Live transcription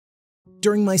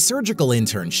During my surgical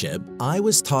internship, I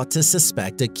was taught to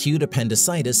suspect acute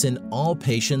appendicitis in all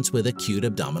patients with acute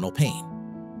abdominal pain.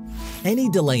 Any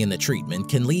delay in the treatment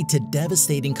can lead to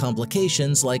devastating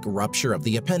complications like rupture of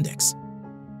the appendix.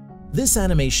 This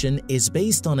animation is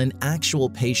based on an actual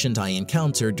patient I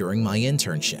encountered during my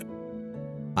internship.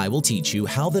 I will teach you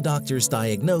how the doctors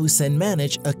diagnose and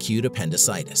manage acute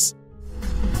appendicitis.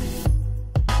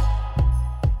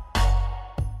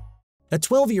 A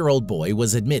 12-year-old boy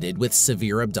was admitted with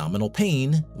severe abdominal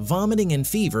pain, vomiting, and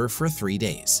fever for 3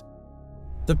 days.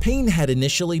 The pain had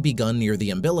initially begun near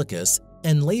the umbilicus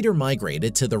and later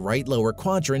migrated to the right lower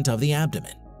quadrant of the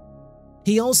abdomen.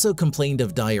 He also complained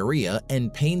of diarrhea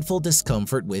and painful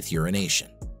discomfort with urination.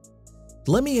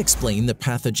 Let me explain the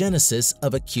pathogenesis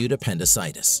of acute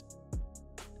appendicitis.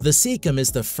 The cecum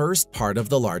is the first part of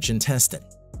the large intestine.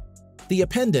 The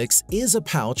appendix is a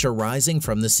pouch arising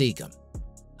from the cecum.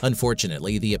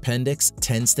 Unfortunately, the appendix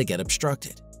tends to get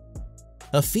obstructed.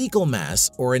 A fecal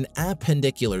mass or an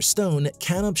appendicular stone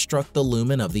can obstruct the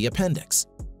lumen of the appendix.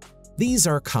 These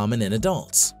are common in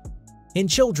adults. In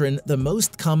children, the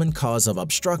most common cause of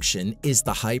obstruction is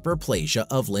the hyperplasia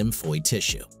of lymphoid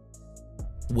tissue.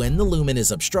 When the lumen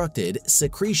is obstructed,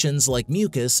 secretions like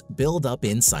mucus build up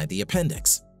inside the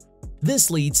appendix. This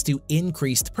leads to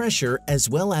increased pressure as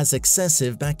well as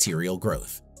excessive bacterial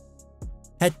growth.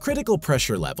 At critical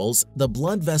pressure levels, the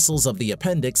blood vessels of the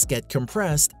appendix get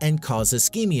compressed and cause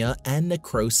ischemia and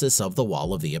necrosis of the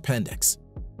wall of the appendix.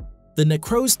 The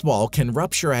necrosed wall can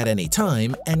rupture at any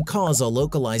time and cause a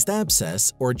localized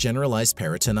abscess or generalized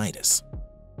peritonitis.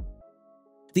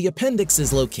 The appendix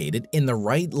is located in the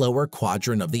right lower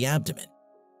quadrant of the abdomen,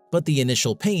 but the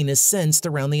initial pain is sensed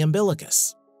around the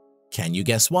umbilicus. Can you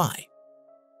guess why?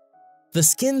 The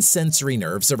skin sensory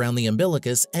nerves around the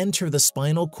umbilicus enter the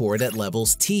spinal cord at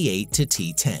levels T8 to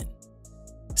T10.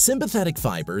 Sympathetic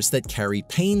fibers that carry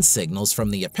pain signals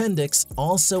from the appendix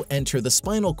also enter the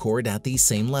spinal cord at these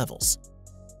same levels.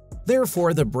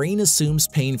 Therefore, the brain assumes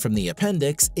pain from the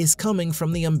appendix is coming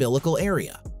from the umbilical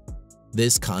area.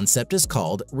 This concept is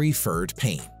called referred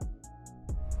pain.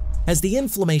 As the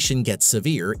inflammation gets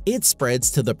severe, it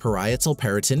spreads to the parietal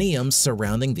peritoneum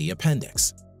surrounding the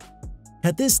appendix.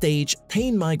 At this stage,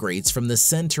 pain migrates from the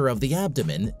center of the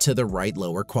abdomen to the right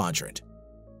lower quadrant.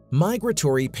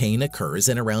 Migratory pain occurs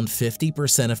in around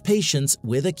 50% of patients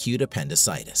with acute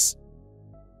appendicitis.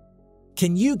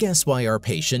 Can you guess why our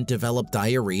patient developed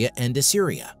diarrhea and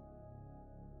dysuria?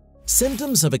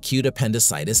 Symptoms of acute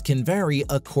appendicitis can vary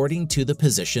according to the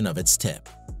position of its tip.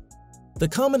 The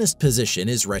commonest position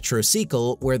is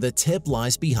retrocecal, where the tip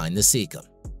lies behind the cecum.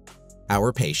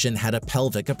 Our patient had a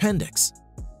pelvic appendix.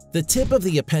 The tip of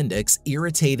the appendix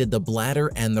irritated the bladder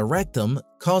and the rectum,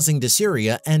 causing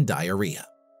dysuria and diarrhea.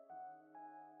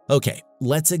 Okay,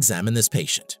 let's examine this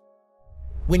patient.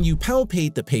 When you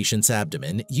palpate the patient's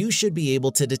abdomen, you should be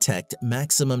able to detect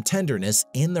maximum tenderness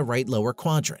in the right lower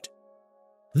quadrant.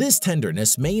 This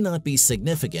tenderness may not be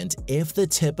significant if the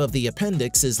tip of the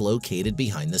appendix is located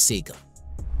behind the cecum.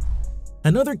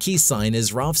 Another key sign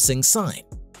is Rolfsing's sign.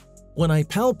 When I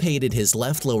palpated his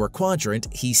left lower quadrant,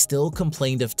 he still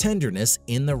complained of tenderness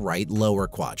in the right lower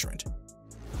quadrant.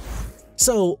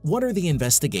 So, what are the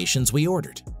investigations we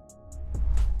ordered?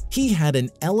 He had an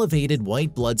elevated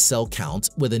white blood cell count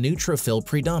with a neutrophil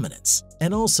predominance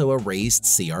and also a raised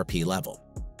CRP level.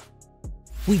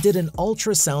 We did an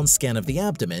ultrasound scan of the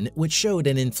abdomen, which showed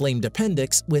an inflamed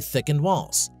appendix with thickened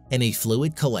walls and a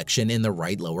fluid collection in the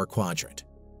right lower quadrant.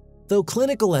 Though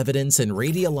clinical evidence and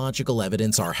radiological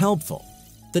evidence are helpful,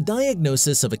 the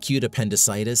diagnosis of acute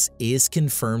appendicitis is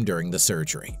confirmed during the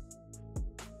surgery.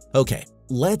 Okay,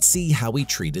 let's see how we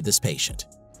treated this patient.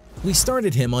 We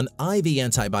started him on IV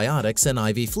antibiotics and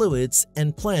IV fluids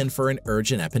and planned for an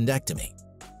urgent appendectomy.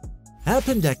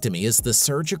 Appendectomy is the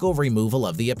surgical removal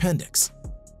of the appendix.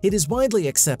 It is widely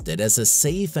accepted as a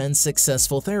safe and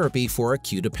successful therapy for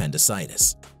acute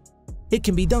appendicitis. It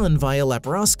can be done via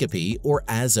laparoscopy or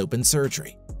as open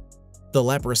surgery. The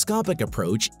laparoscopic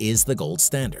approach is the gold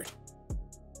standard.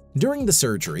 During the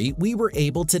surgery, we were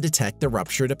able to detect the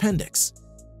ruptured appendix.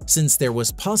 Since there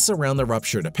was pus around the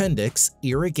ruptured appendix,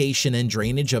 irrigation and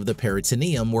drainage of the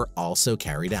peritoneum were also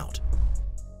carried out.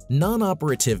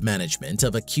 Non-operative management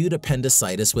of acute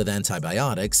appendicitis with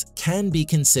antibiotics can be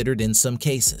considered in some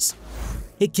cases.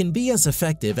 It can be as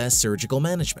effective as surgical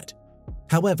management.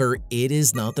 However, it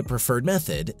is not the preferred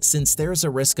method since there's a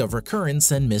risk of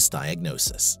recurrence and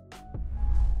misdiagnosis.